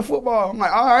 Lamar, get the football. I'm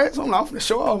like, all right. So I'm like, I'm finna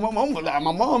show off. My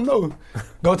mom knows.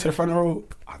 Go to the front of the road.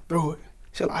 I threw it.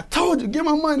 She like, I told you, get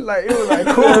my money. Like, it was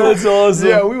like cool. That's awesome.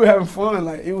 Yeah, we were having fun.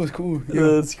 Like, it was cool. Yeah.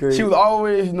 That's great. She was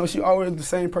always, you know, she always the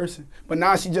same person. But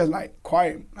now she just like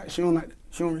quiet. Like, she don't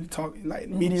really talk like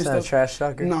media She's stuff. not a trash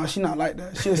talker? No, she not like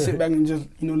that. She'll sit back and just,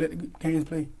 you know, let the games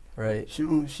play. Right.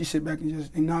 She sit back and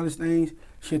just acknowledge things.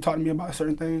 She'll talk to me about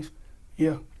certain things.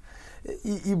 Yeah.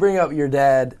 You bring up your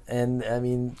dad, and I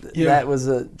mean, that was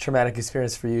a traumatic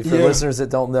experience for you. For listeners that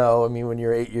don't know, I mean, when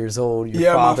you're 8 years old,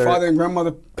 your father... my father and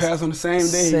grandmother passed on the same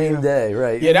day. Same day,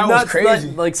 right. Yeah, that was crazy.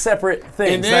 Like separate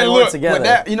things, and then look, together. But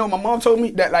that, you know, my mom told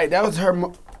me that, like, that was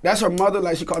that's her mother.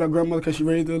 Like, she called her grandmother because she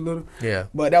raised her little. Yeah.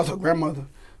 But that was her grandmother.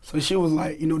 So she was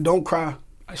like, you know, don't cry.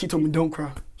 Like, she told me don't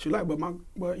cry. She was like,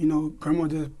 but you know, grandma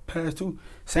just passed too.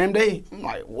 Same day. I'm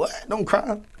like, what? Don't cry.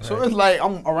 Right. So it's like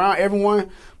I'm around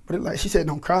everyone, but it, like she said,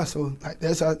 don't cry. So like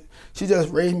that's how she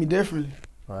just raised me differently.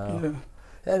 Wow.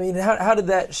 Yeah. I mean, how did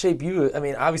that shape you? I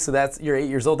mean, obviously you're 8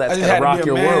 years old. That's gonna rock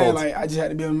your world. Like I just had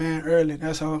to be a man early.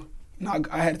 That's all. You know,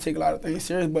 I had to take a lot of things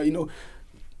serious, but you know,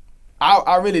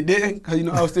 I really didn't, because you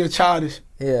know I was still childish.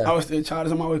 Yeah. I was still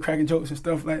childish. I'm always cracking jokes and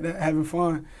stuff like that, having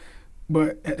fun.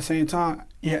 But at the same time,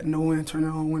 you had to know when to turn it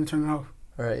on, when to turn it off.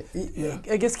 Right. Yeah.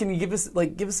 I guess, can you give us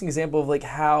an example of like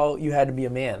how you had to be a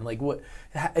man? Like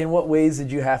in what ways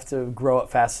did you have to grow up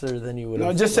faster than you would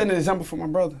have? No, just setting an example for my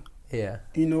brother. Yeah.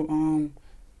 You know,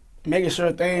 making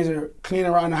sure things are clean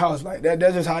around the house. Like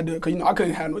that's just how I do it. Cause you know I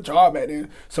couldn't have no job back then.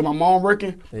 So my mom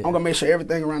working, I'm gonna make sure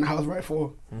everything around the house right for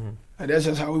her. Mm-hmm. Like, that's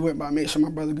just how we went by. Make sure my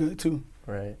brother good too.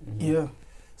 Right. Mm-hmm. Yeah.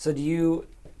 So do you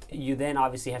then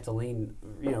obviously have to lean,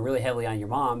 you know, really heavily on your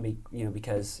mom, you know,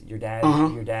 because your dad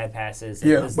passes.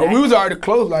 Yeah, but we was already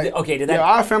close. Like, okay, did that? Yeah,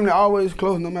 our family always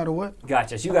close, no matter what.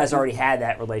 Gotcha. So you guys already had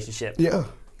that relationship. Yeah,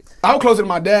 I was closer to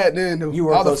my dad then. Though. You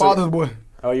were. I was the father's boy.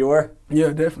 Oh, you were? Yeah,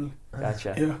 definitely.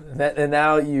 Gotcha. Yeah. And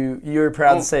now you're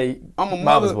proud to say I'm a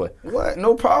mama's boy. What?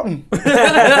 No problem.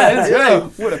 Yeah,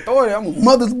 with authority, I'm a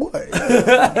mother's boy.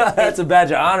 That's a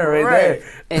badge of honor right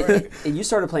there. And you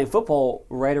started playing football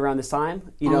right around this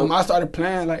time? You know, I started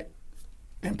playing like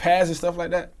in pads and stuff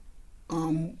like that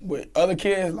with other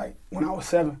kids like when I was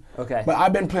 7. Okay. But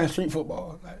I've been playing street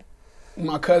football. Like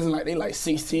my cousin, like they like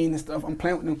 16 and stuff. I'm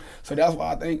playing with them, so that's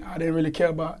why I think I didn't really care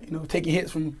about taking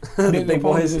hits from big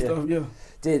boys and stuff. Yeah.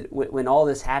 When all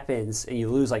this happens and you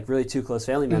lose like really 2 close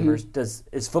family members,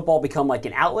 is football become like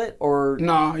an outlet or?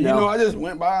 Nah, you know, I just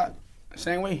went by the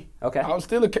same way. Okay. I was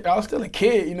still a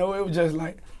kid. You know, it was just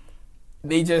like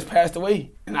they just passed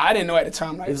away, and I didn't know at the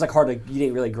time. Like, it was like hard to, you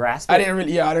didn't really grasp it. I didn't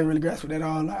really grasp it at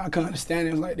all. Like, I couldn't understand it.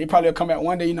 It was like they probably will come back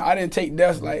one day. You know, I didn't take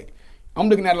death like. I'm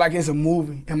looking at it like it's a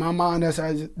movie. In my mind, that's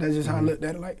just how I looked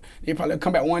at it. Like, they probably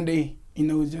come back one day. You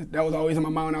know, that was always in my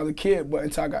mind when I was a kid. But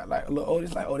until I got like a little older,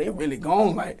 it's like, oh, they really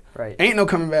gone. Like, ain't no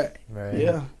coming back. Right.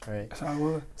 Yeah. Right. That's how it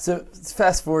was. So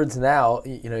fast forward to now,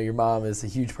 you know, your mom is a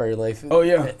huge part of your life. Oh,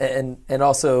 yeah. And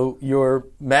also your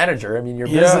manager, I mean, your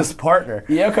business partner.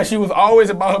 Yeah, because she was always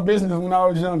about her business when I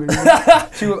was younger. You know?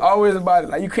 She was always about it.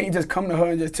 Like, you can't just come to her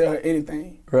and just tell her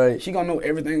anything. Right. She going to know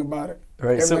everything about it.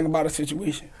 Right. Everything about the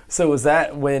situation. So was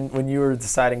that when you were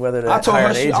deciding whether to hire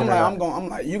an agent or not? I'm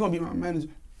like, you're going to be my manager.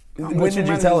 When did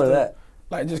you tell her that?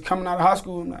 Like, just coming out of high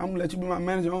school, I'm going to let you be my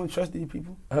manager. I don't trust these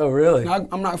people. Oh, really? I'm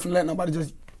not going to let nobody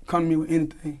just come to me with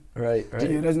anything. Right.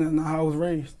 Yeah, that's not how I was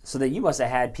raised. So then you must have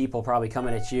had people probably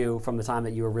coming at you from the time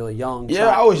that you were really young. Yeah,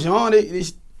 I was young. They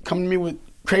come to me with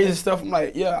crazy stuff. I'm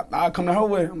like, yeah, I come to her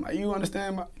with it. I'm like, you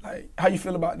understand how you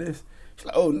feel about this? She's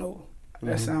like, oh, no.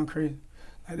 That sounds crazy.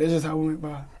 Like, that's just how we went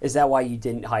by. Is that why you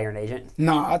didn't hire an agent?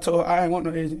 Nah, I told her I ain't want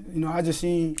no agent. You know, I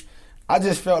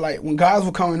just felt like when guys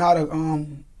were coming out of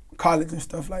college and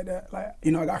stuff like that, like,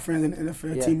 you know, I got friends in the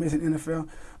NFL, teammates in the NFL.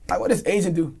 Like, what does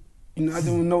agent do? You know, I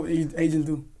don't know what these agents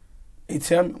do. They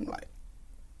tell me, I'm like,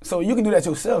 so you can do that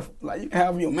yourself. Like, you can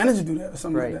have your manager do that or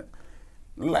something like that.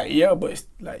 Like, yeah, but it's,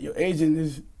 like, your agent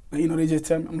is, you know, they just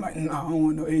tell me. I'm like, nah, I don't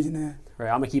want no agent there. Right,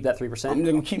 I'm going to keep that 3%. I'm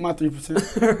just going to keep my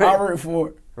 3%. I'll work for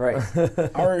it. Right.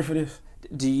 I'll work for this.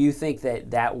 Do you think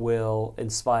that will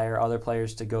inspire other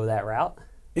players to go that route?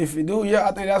 If you do, yeah,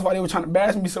 I think that's why they were trying to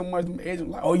bash me so much. The agent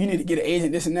was like, oh, you need to get an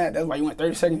agent, this and that. That's why you went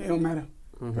 30 seconds. It don't matter.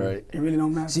 Mm-hmm. Right. It really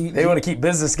don't matter. See, they want to keep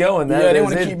business going. Yeah, they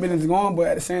want to keep business going, but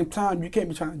at the same time, you can't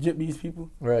be trying to gyp these people.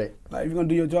 Right. Like, if you're going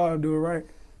to do your job, do it right.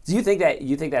 Do you think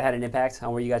that had an impact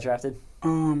on where you got drafted?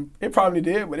 It probably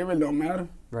did, but it really don't matter.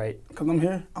 Right. Because I'm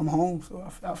here. I'm home,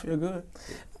 so I feel good.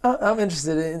 I'm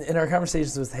interested in our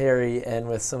conversations with Harry and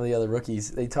with some of the other rookies.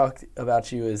 They talked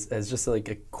about you as just like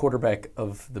a quarterback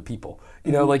of the people.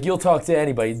 You know, like you'll talk to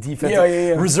anybody,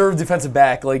 defensive, reserve defensive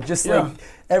back, like just like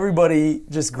everybody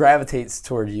just gravitates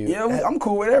toward you. Yeah, I'm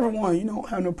cool with everyone. You know, I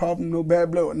have no problem, no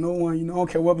bad blood with no one. You know, I don't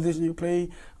care what position you play.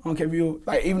 I don't care if you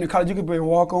like even in college you could play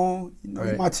walk on. You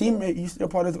know, my teammate, you still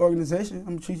part of this organization. I'm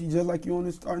gonna treat you just like you on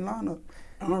this starting lineup.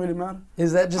 It don't really matter.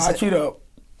 Is that just I treat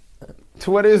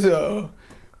to what is a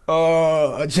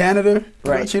janitor.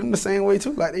 Right. I treat them the same way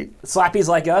too. Like they slappies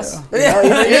like us. Yeah,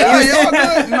 y'all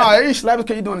good. No, they ain't slappies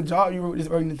because you're doing a job. You with this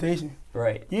organization.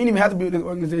 Right. You ain't even have to be with this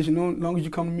organization. As long as you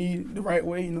come to me the right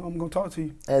way, you know, I'm gonna talk to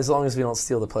you. As long as we don't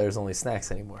steal the players' only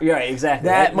snacks anymore. Yeah, exactly.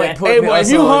 That might put Hey, me boy, if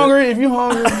you hungry,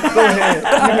 go ahead.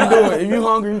 You can do it. If you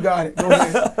hungry, you got it. Go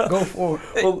ahead. Go for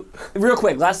it. Well, real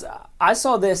quick, I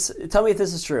saw this. Tell me if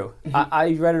this is true.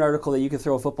 I read an article that you could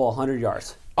throw a football 100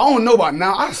 yards. I don't know about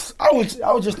now. I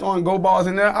was just throwing go balls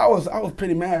in there. I was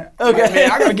pretty mad. Okay. Like,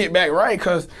 man, I gotta get back right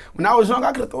because when I was young,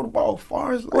 I could have thrown the ball as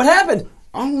far as. Like, what happened?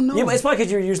 I don't know. It's probably because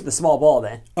you were using the small ball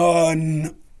then.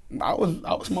 No, I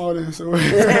was small then, so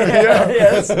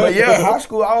yeah. But yeah, high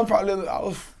school I was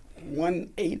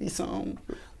 180 something,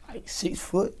 like 6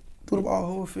 foot, threw the ball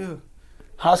whole field.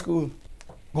 High school,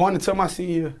 going into my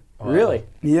senior year. Really?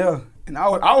 Yeah, and I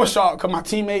was shocked because my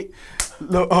teammate,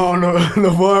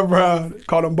 Lamar Brown,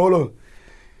 called him Bolo.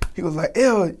 He was like,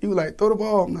 "Ew," he was like, "Throw the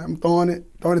ball." I'm like, I'm throwing it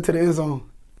to the end zone.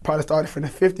 Probably started from the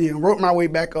 50 and wrote my way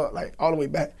back up, like all the way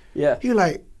back. Yeah. He was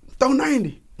like, "Throw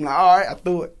 90." I'm like, "All right," I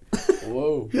threw it.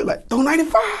 Whoa. He was like, "Throw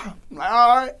 95." I'm like,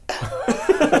 "All right."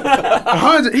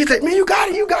 100. He's like, "Man, you got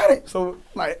it. So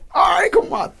like, all right,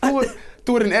 come on.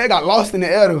 Threw it in the air, got lost in the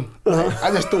air though. I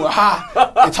just threw it high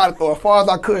and tried to throw it as far as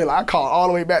I could. Like I caught all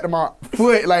the way back to my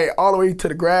foot, like all the way to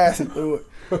the grass and threw it.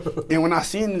 And when I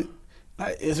seen it,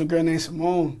 like, it's a girl named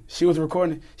Simone. She was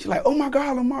recording. She's like, "Oh my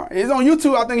God, Lamar!" It's on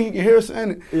YouTube. I think you can hear her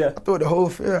saying it. Yeah. I threw it the whole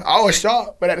field. I was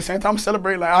shocked, but at the same time,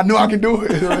 celebrating. Like I knew I could do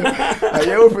it. Like,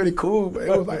 it was pretty cool, but it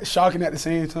was like shocking at the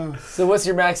same time. So what's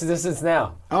your max distance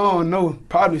now? I don't know.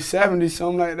 Probably 70,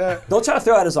 something like that. Don't try to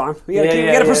throw out his arm. We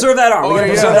gotta preserve that arm.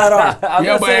 Preserve that arm. I'm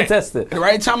not saying test it. At the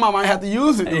right time, I might have to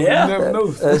use it. Yeah. You never know.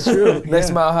 That's true. Next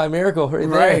Mile High Miracle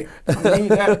right there. I need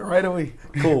that right away.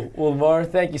 Cool. Well, Lamar,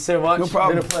 thank you so much. No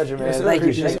problem. It's been a pleasure, man. Yes,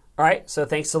 thank you. All right, so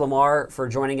thanks to Lamar for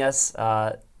joining us.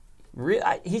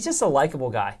 He's just a likable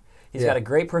guy. He's got a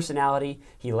great personality.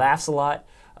 He laughs a lot.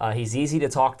 He's easy to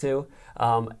talk to.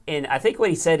 And I think what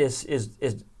he said is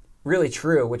really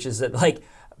true, which is that, like,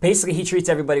 basically he treats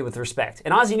everybody with respect.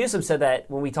 And Ozzie Newsome said that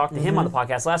when we talked to him on the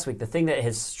podcast last week, the thing that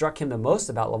has struck him the most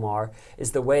about Lamar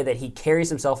is the way that he carries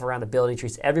himself around the building,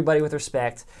 treats everybody with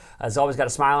respect, has always got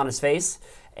a smile on his face.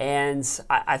 And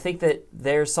I think that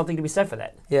there's something to be said for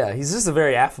that. Yeah, he's just a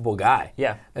very affable guy.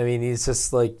 Yeah. I mean, he's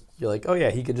just like, you're like, oh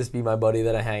yeah, he could just be my buddy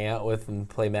that I hang out with and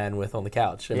play Madden with on the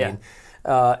couch. I mean,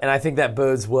 and I think that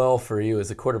bodes well for you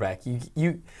as a quarterback.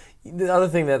 The other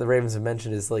thing that the Ravens have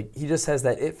mentioned is, like, he just has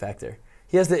that it factor.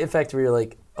 He has the it factor where you're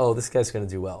like, oh, this guy's going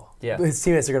to do well. Yeah. His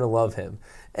teammates are going to love him.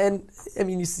 And, I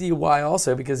mean, you see why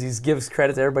also, because he gives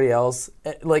credit to everybody else.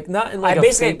 Like, not in like we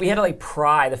had to, like,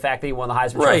 pry the fact that he won the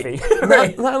Heisman Trophy.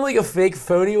 Right. Not in like a fake,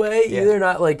 phony way. Yeah. Either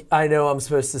not like, I know I'm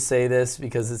supposed to say this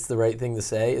because it's the right thing to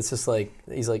say. It's just like,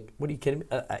 he's like, what are you kidding me?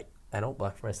 I don't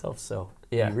block for myself, so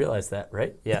you realize that,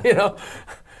 right? Yeah. You know?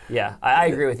 Yeah, I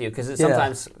agree with you, because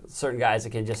sometimes certain guys,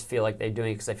 it can just feel like they're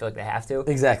doing it because they feel like they have to.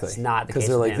 Exactly. It's not the case. Because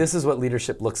they're like, this is what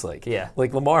leadership looks like. Yeah.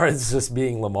 Like, Lamar is just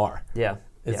being Lamar. Yeah.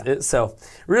 So,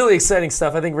 really exciting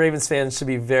stuff. I think Ravens fans should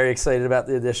be very excited about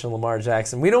the addition of Lamar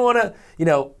Jackson. We don't want to,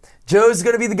 Joe's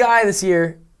going to be the guy this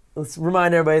year. Let's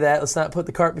remind everybody that. Let's not put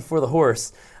the cart before the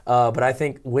horse. But I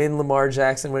think when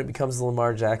it becomes the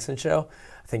Lamar Jackson show,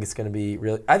 I think it's going to be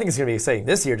exciting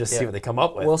this year just to see what they come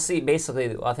up with. We'll see.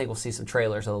 Basically, I think we'll see some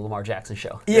trailers of the Lamar Jackson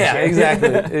show. Yeah,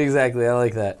 exactly. I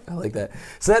like that.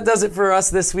 So that does it for us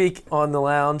this week on The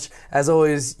Lounge. As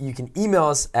always, you can email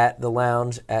us at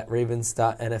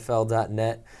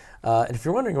thelounge@ravens.nfl.net. And if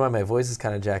you're wondering why my voice is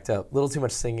kind of jacked up, a little too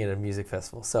much singing at a music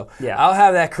festival. So I'll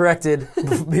have that corrected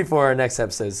before our next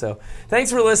episode. So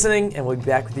thanks for listening, and we'll be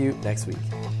back with you next week.